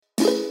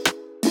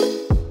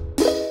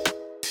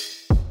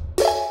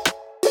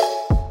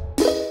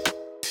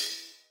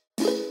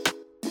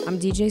I'm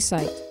DJ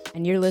Psyched,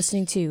 and you're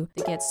listening to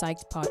the Get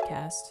Psyched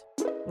podcast.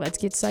 Let's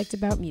get psyched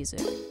about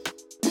music.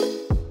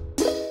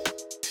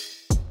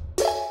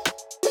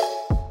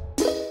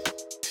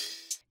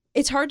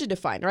 It's hard to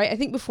define, right? I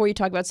think before you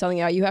talk about selling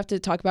out, you have to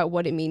talk about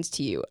what it means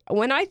to you.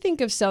 When I think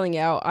of selling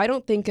out, I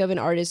don't think of an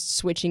artist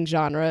switching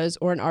genres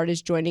or an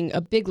artist joining a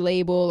big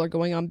label or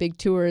going on big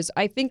tours.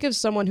 I think of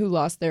someone who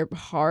lost their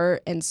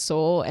heart and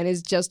soul and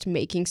is just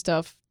making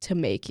stuff to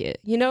make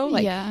it, you know?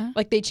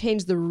 Like they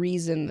changed the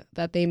reason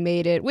that they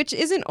made it, which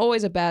isn't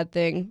always a bad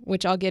thing,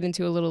 which I'll get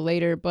into a little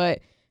later, but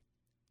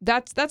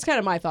that's kind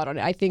of my thought on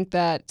it. I think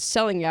that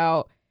selling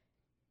out,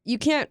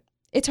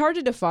 it's hard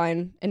to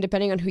define, and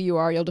depending on who you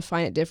are, you'll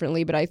define it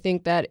differently. But I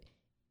think that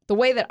the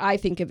way that I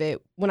think of it,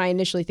 when I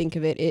initially think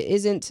of it, it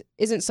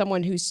isn't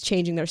someone who's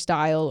changing their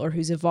style or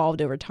who's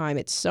evolved over time.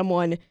 It's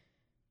someone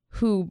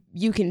who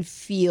you can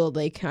feel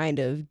they kind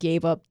of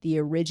gave up the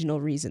original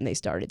reason they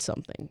started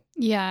something.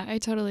 Yeah, I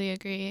totally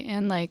agree.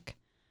 And like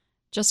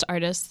just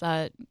artists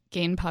that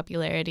gain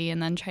popularity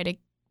and then try to,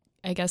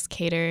 I guess,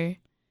 cater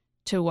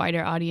to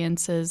wider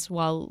audiences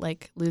while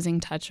like losing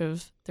touch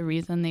of the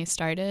reason they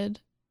started.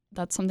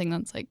 That's something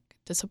that's like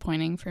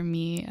disappointing for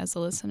me as a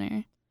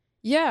listener.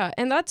 Yeah,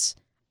 and that's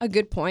a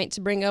good point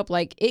to bring up.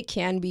 Like, it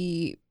can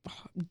be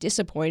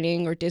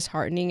disappointing or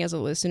disheartening as a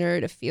listener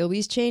to feel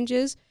these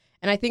changes.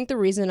 And I think the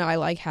reason I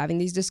like having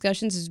these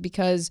discussions is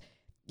because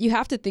you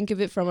have to think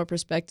of it from a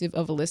perspective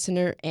of a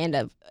listener and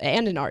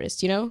an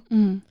artist, you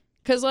know?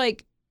 Because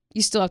like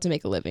you still have to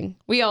make a living.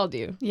 We all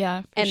do.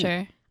 Yeah, for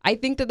sure. I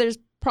think that there's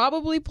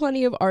probably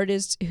plenty of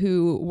artists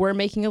who were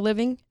making a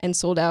living and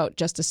sold out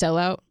just to sell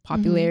out,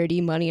 popularity,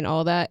 money, and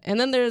all that. And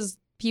then there's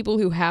people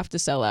who have to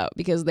sell out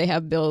because they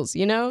have bills,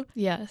 you know?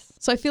 Yes.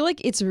 So I feel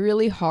like it's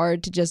really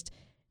hard to just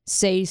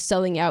say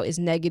selling out is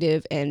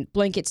negative and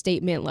blanket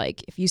statement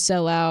like if you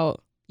sell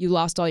out, you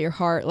lost all your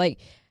heart. Like,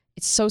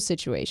 it's so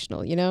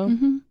situational, you know?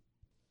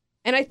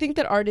 And I think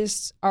that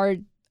artists are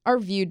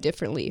viewed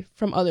differently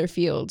from other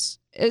fields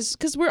is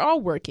because we're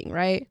all working,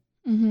 right?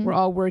 We're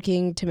all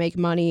working to make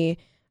money.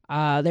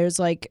 There's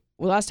like,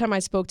 last time I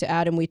spoke to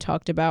Adam, we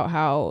talked about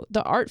how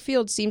the art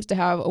field seems to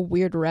have a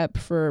weird rep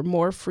for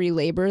more free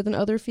labor than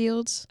other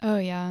fields. Oh,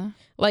 yeah.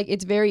 Like,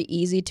 it's very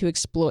easy to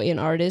exploit an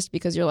artist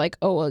because you're like,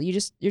 oh, well, you're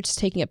just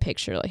taking a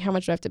picture. Like, how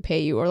much do I have to pay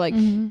you? Or like,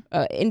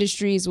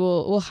 industries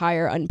will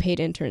hire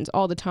unpaid interns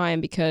all the time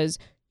because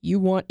you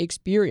want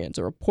experience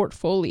or a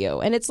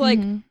portfolio. And it's like,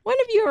 when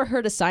have you ever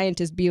heard a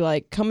scientist be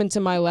like, come into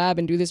my lab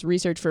and do this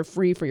research for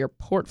free for your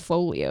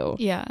portfolio?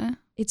 Yeah.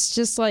 It's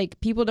just like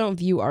people don't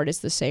view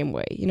artists the same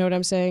way. You know what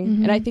I'm saying?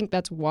 And I think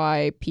that's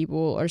why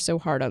people are so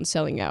hard on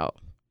selling out.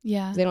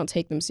 Yeah. They don't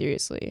take them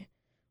seriously.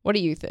 What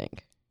do you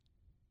think?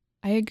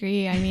 I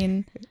agree. I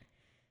mean,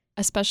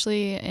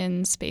 especially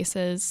in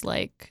spaces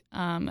like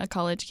a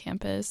college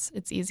campus,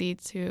 it's easy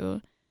to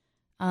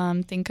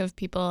think of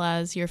people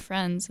as your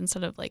friends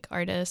instead of like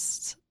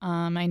artists.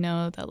 I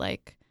know that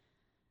like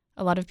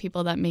a lot of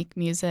people that make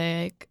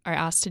music are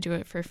asked to do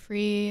it for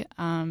free.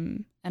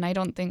 And I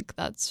don't think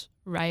that's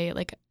right.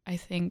 Like, I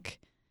think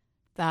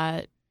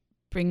that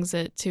brings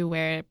it to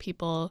where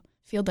people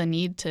feel the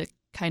need to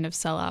kind of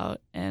sell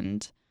out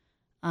and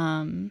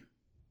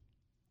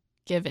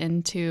give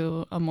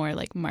into a more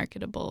like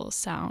marketable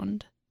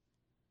sound.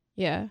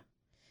 Yeah.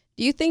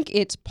 Do you think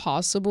it's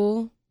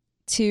possible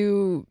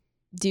to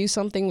do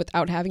something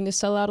without having to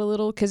sell out a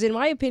little? Because in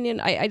my opinion,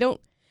 I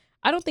don't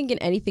think in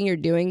anything you're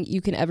doing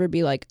you can ever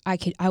be like,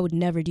 I would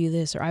never do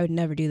this or I would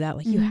never do that.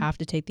 Like, you have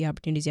to take the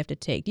opportunities you have to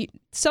take.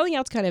 Selling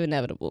out's kind of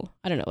inevitable.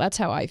 I don't know. That's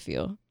how I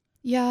feel.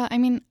 Yeah, I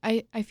mean,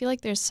 I feel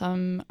like there's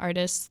some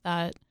artists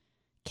that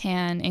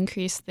can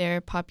increase their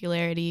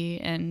popularity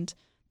and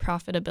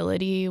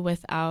profitability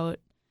without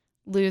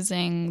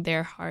losing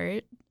their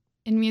heart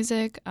in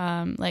music.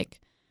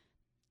 Like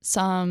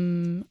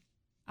some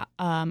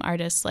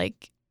artists,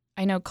 like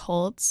I know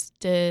Colts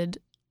did,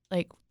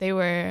 like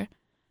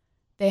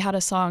they had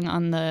a song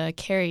on the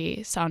Carrie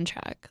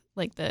soundtrack,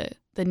 like the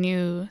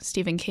new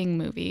Stephen King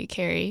movie,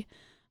 Carrie,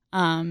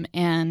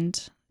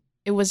 and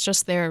it was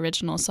just their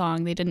original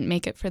song. They didn't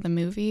make it for the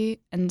movie.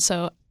 And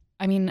so,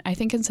 I mean, I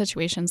think in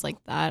situations like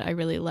that, I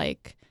really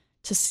like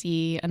to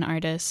see an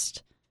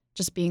artist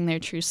just being their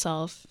true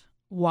self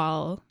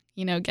while,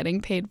 you know,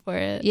 getting paid for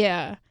it.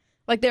 Yeah.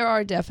 Like, there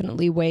are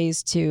definitely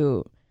ways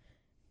to,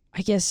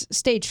 I guess,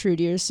 stay true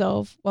to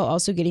yourself while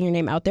also getting your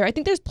name out there. I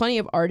think there's plenty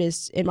of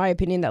artists, in my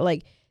opinion, that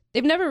like,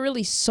 they've never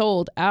really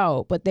sold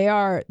out, but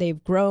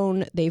they've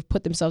grown, they've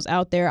put themselves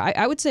out there.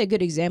 I would say a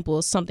good example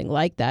is something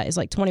like that is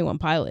like 21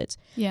 Pilots.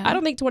 Yeah. I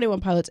don't think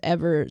 21 Pilots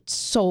ever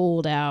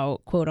sold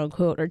out, quote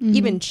unquote, or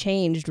even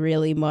changed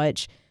really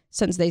much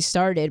since they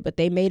started, but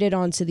they made it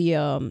onto the,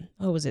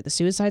 the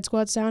Suicide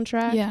Squad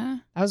soundtrack. Yeah.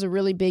 That was a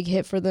really big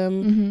hit for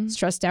them.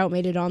 Stressed Out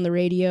made it on the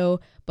radio,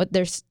 but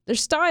their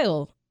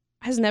style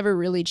has never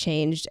really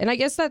changed. And I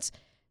guess that's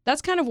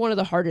kind of one of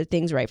the harder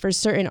things, right? For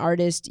certain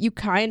artists, you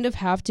kind of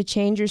have to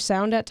change your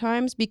sound at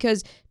times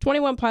because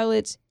 21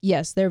 Pilots,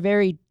 yes, they're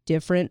very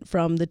different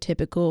from the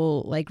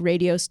typical like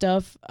radio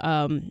stuff,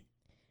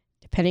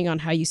 depending on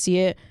how you see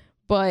it.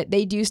 but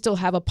they do still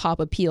have a pop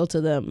appeal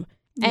to them.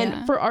 And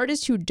Yeah. for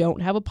artists who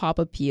don't have a pop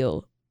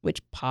appeal, which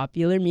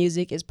popular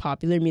music is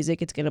popular music,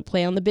 it's going to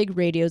play on the big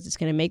radios, it's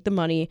going to make the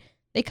money,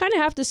 they kind of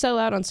have to sell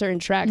out on certain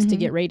tracks to Mhm.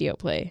 get radio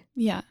play.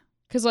 Yeah.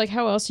 Because, like,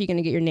 how else are you going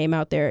to get your name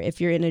out there if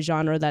you're in a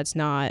genre that's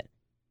not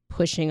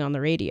pushing on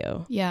the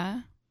radio?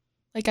 Yeah.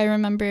 Like I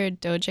remember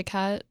Doja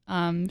Cat,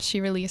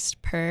 she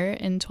released Purr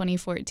in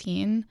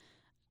 2014,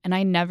 and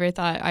I never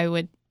thought I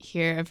would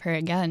hear of her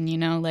again, you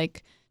know,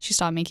 like she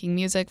stopped making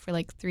music for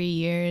like 3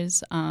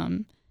 years,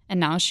 and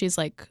now she's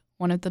like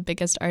one of the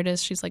biggest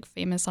artists. She's like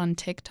famous on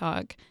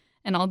TikTok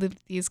and all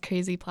these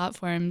crazy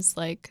platforms,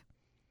 like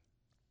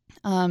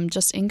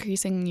just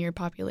increasing your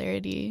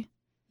popularity.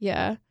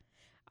 Yeah.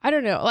 I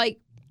don't know. Like,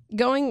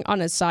 going on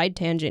a side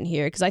tangent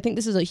here, because I think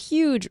this is a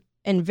huge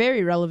and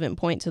very relevant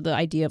point to the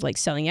idea of like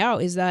selling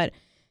out, is that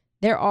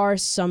there are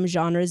some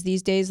genres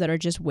these days that are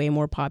just way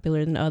more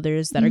popular than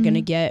others, that are going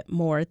to get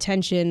more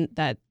attention,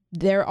 that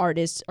their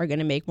artists are going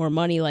to make more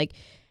money. Like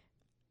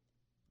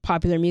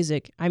popular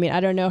music. I mean, I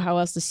don't know how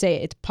else to say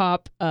it. It's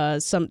pop.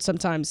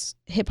 Sometimes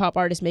hip hop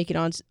artists make it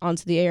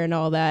onto the air and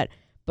all that.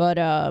 But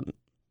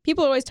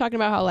people are always talking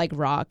about how like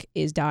rock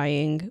is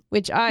dying,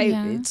 which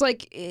it's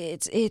like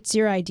it's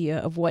your idea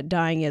of what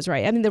dying is,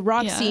 right? I mean, the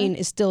rock scene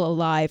is still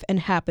alive and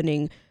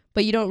happening,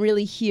 but you don't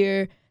really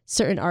hear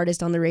certain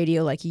artists on the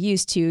radio like you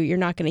used to. You're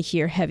not going to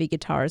hear heavy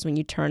guitars when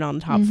you turn on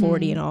top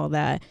 40 and all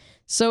that.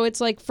 So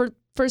it's like for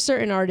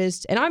certain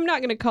artists, and I'm not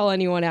going to call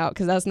anyone out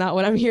because that's not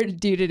what I'm here to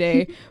do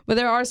today, but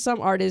there are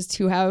some artists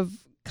who have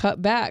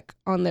cut back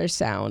on their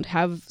sound,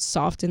 have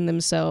softened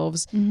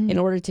themselves in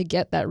order to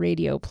get that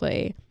radio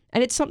play.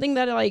 And it's something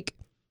that, like,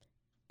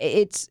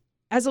 it's,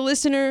 as a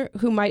listener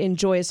who might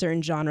enjoy a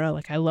certain genre,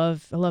 like I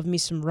love me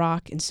some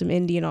rock and some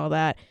indie and all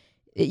that,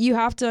 you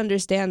have to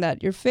understand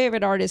that your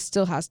favorite artist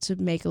still has to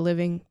make a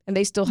living and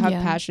they still have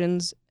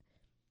passions,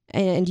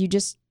 and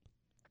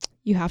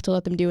you have to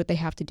let them do what they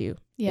have to do.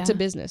 It's a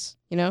business,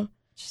 you know?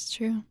 It's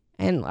true.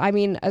 And I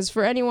mean, as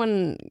for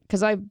anyone,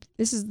 because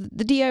this is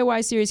the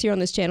DIY series here on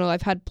this channel,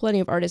 I've had plenty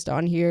of artists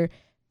on here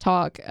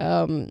talk.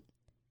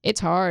 It's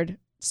hard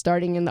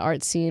starting in the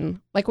art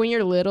scene. Like when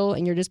you're little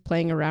and you're just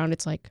playing around,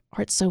 it's like,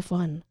 art's so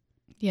fun.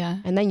 Yeah.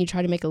 And then you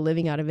try to make a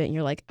living out of it and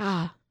you're like,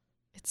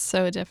 it's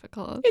so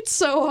difficult. It's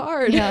so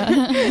hard.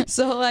 Yeah.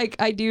 So like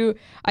I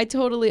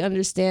totally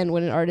understand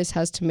when an artist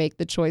has to make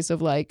the choice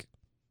of like,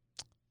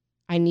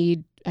 I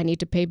need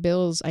to pay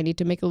bills, I need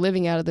to make a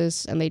living out of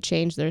this, and they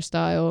change their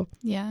style.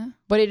 Yeah.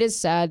 But it is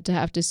sad to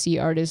have to see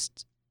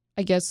artists,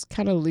 I guess,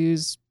 kind of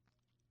lose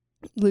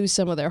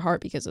some of their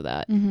heart because of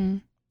that. Mm-hmm.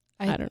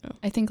 I don't know.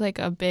 I think like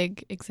a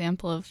big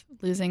example of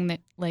losing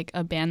like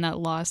a band that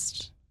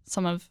lost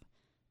some of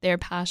their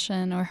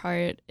passion or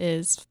heart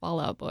is Fall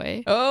Out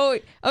Boy. Oh,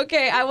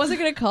 okay. I wasn't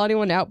going to call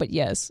anyone out, but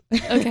yes.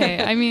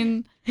 Okay. I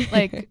mean,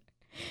 like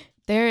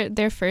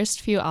their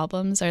first few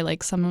albums are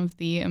like some of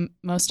the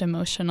most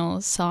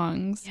emotional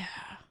songs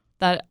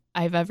that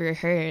I've ever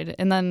heard.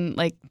 And then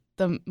like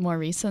the more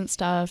recent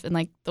stuff and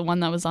like the one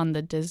that was on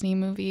the Disney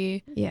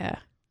movie. Yeah.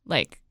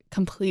 Like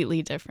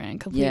completely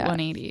different, complete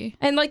 180.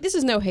 And like, this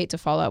is no hate to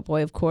Fall Out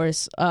Boy, of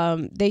course.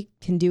 They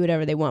can do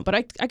whatever they want, but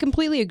I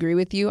completely agree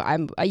with you.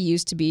 I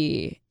used to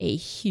be a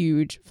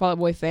huge Fall Out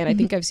Boy fan. I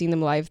think I've seen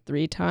them live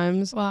 3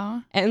 times.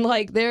 Wow. And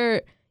like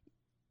they're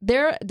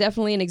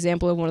definitely an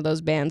example of one of those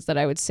bands that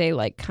I would say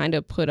like kind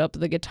of put up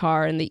the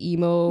guitar and the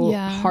emo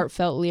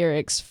heartfelt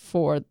lyrics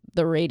for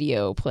the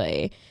radio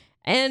play.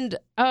 And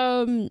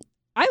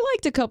I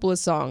liked a couple of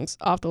songs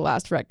off the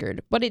last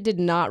record, but it did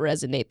not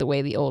resonate the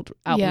way the old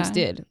albums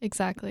did.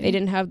 Exactly. They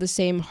didn't have the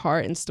same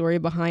heart and story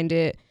behind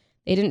it.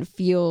 They didn't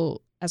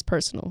feel as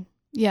personal.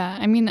 Yeah.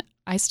 I mean,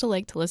 I still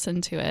like to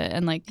listen to it.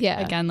 And like,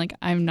 again, like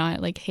I'm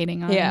not like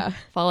hating on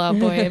Fall Out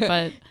Boy,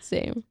 but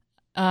same.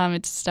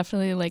 It's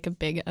definitely like a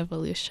big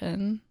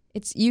evolution.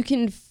 You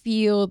can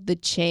feel the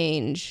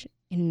change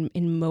in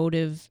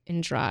motive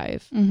and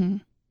drive. Mm-hmm.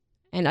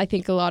 And I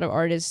think a lot of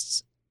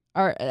artists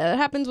it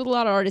happens with a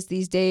lot of artists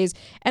these days.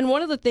 And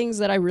one of the things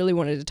that I really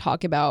wanted to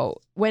talk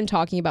about when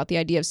talking about the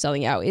idea of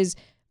selling out is,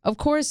 of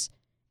course,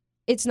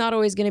 it's not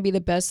always going to be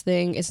the best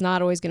thing. It's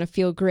not always going to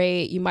feel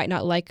great. You might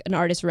not like an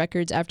artist's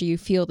records after you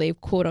feel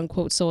they've quote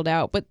unquote sold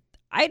out. But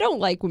I don't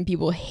like when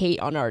people hate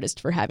on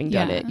artists for having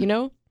done it, you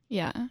know?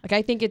 Yeah. Like,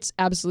 I think it's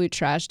absolute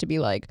trash to be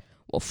like,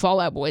 well, Fall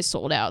Out Boy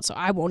sold out, so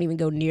I won't even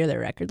go near their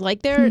record.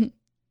 Like, they're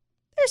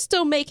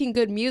still making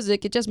good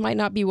music. It just might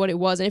not be what it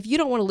was. And if you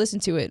don't want to listen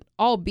to it,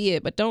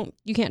 albeit, but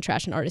you can't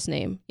trash an artist's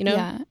name, you know?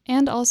 Yeah.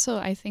 And also,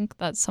 I think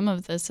that some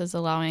of this is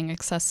allowing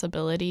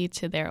accessibility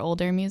to their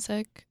older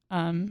music,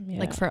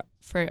 like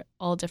for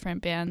all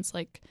different bands,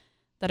 like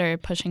that are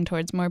pushing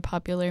towards more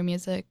popular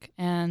music.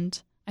 And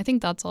I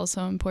think that's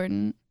also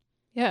important.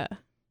 Yeah.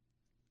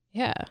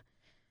 Yeah.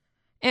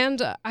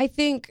 And I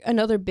think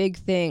another big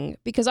thing,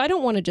 because I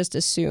don't want to just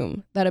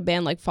assume that a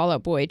band like Fall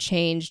Out Boy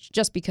changed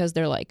just because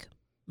they're like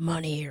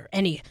money or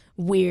any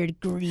weird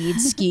greed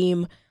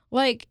scheme.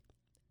 Like,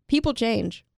 people change.